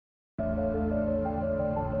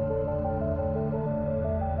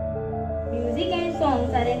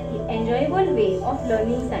are an enjoyable way of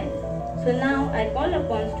learning science. So now I call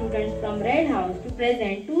upon students from Red House to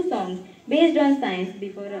present two songs based on science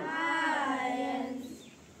before us. Science.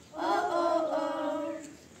 Oh, oh, oh.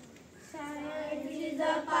 Science is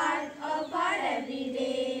a part of our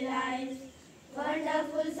everyday life.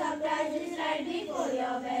 Wonderful surprises right before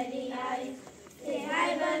your very eyes. Say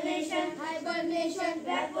hibernation, hibernation,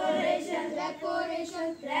 evaporation,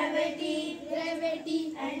 evaporation, gravity,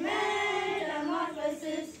 gravity, and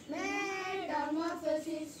metamorphosis,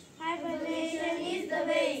 metamorphosis. Hibernation is the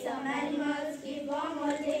way some animals keep warm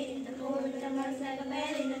all day in the cold summers like a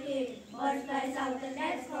bear in a cave. Birds fly south and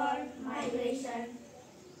that's called migration.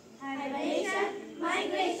 Hibernation,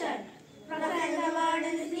 migration. Frogs fly the bird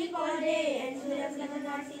and they sleep all day, and students never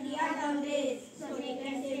not see the autumn days. So they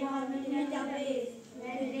can stay warm in winter ways.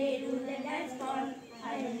 When they do that, that's called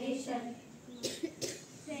hibernation.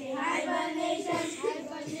 Say hibernation,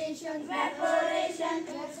 hibernation, evaporation,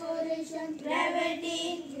 evaporation, gravity,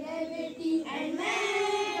 gravity, and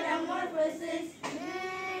metamorphosis,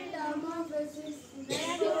 metamorphosis.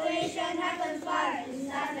 Evaporation happens fast. It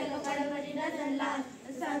starts like a fire, but it doesn't last.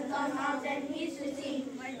 The sun comes out and heats the sea,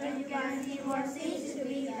 but when you can't see what seems to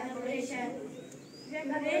be evaporation.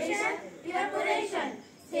 Evaporation, evaporation.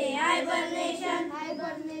 Say hibernation,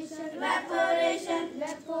 hibernation, evaporation,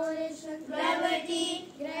 evaporation, gravity,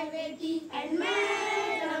 gravity, and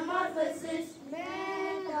metamorphosis,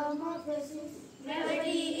 metamorphosis.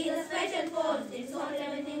 Gravity is a special force. It holds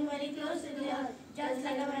everything very close to the earth, just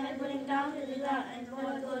like a man pulling down to the ground, and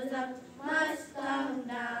what goes up must come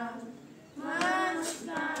down, must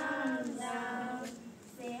come down.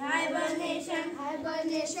 Say hibernation,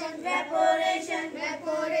 hibernation, evaporation,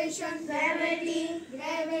 evaporation, gravity,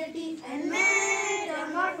 gravity, and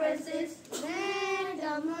metamorphosis,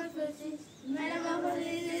 metamorphosis.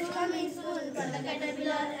 Metamorphosis is coming soon from the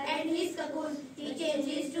caterpillar and his cocoon. He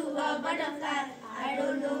changes to a butterfly. I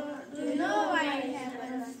don't know, do you know why it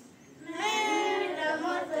happens?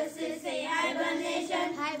 Metamorphosis, say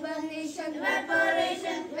hibernation, hibernation,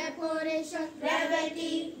 evaporation, evaporation,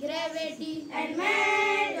 gravity, gravity, and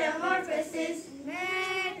metamorphosis,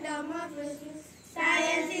 metamorphosis.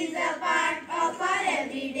 Science is a part of our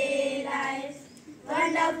everyday lives.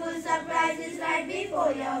 Wonderful surprises right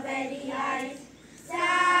before your very eyes.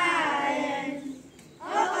 Science. Oh,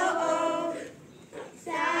 oh, oh.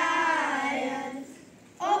 Science.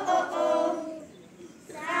 Oh, oh, oh.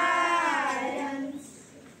 Science.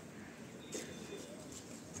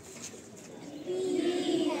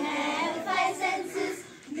 We have five senses.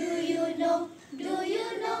 Do you know? Do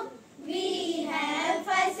you know? We have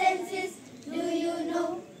five senses. Do you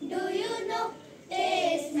know? Do you know?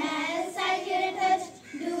 Taste, smell, sight, hear, touch.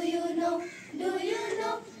 Do you know? Do you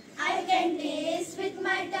know? I can taste with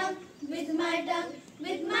my tongue, with my tongue,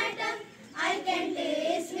 with my tongue. I can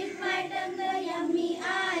taste with my tongue the yummy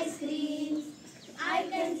ice cream. I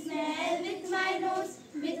can smell with my nose,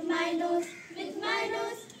 with my nose, with my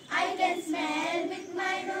nose. I can smell with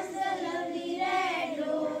my nose the lovely red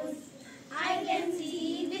rose. I can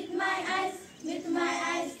see with my eyes, with my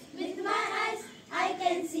eyes, with my eyes. I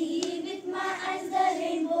can see with my eyes the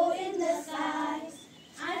rainbow in the sky.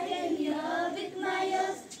 I can hear with my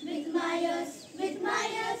ears, with my ears, with my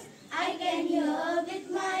ears. I can hear with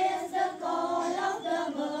my ears the call of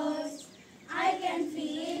the birds. I can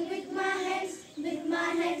feel with my hands, with my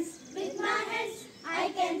hands, with my hands. I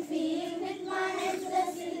can feel with my hands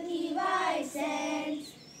the silky white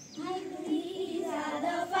sands. These are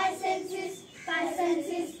the five senses, five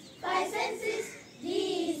senses, five senses.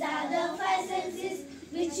 These are the five senses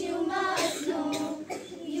which you must know.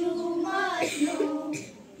 You must know.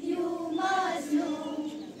 You must know.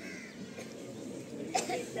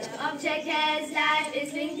 If the object has life,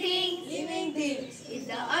 it's living things. Living things. If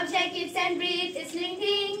the object eats and breathes, it's living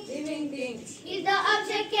things. Living things. If the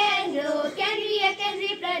object can grow, can react, can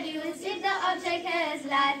reproduce. If the object has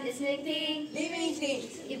life, it's living things. Living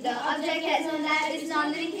things. If the object has no life, it's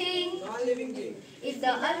non-living thing. Non-living things. If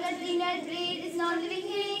the object cannot breathe, it's non-living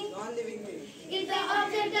thing. Non-living things. If the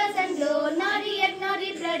object doesn't grow, nor react, nor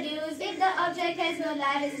reproduce, if the object has no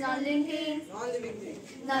life, it's non-living thing. Non-living things.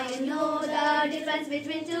 Now you know the difference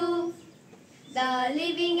between two, the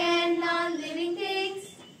living and non-living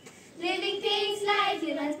things. Living things like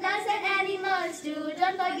humans, plants and animals too.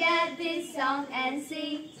 Don't forget this song and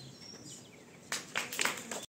sing.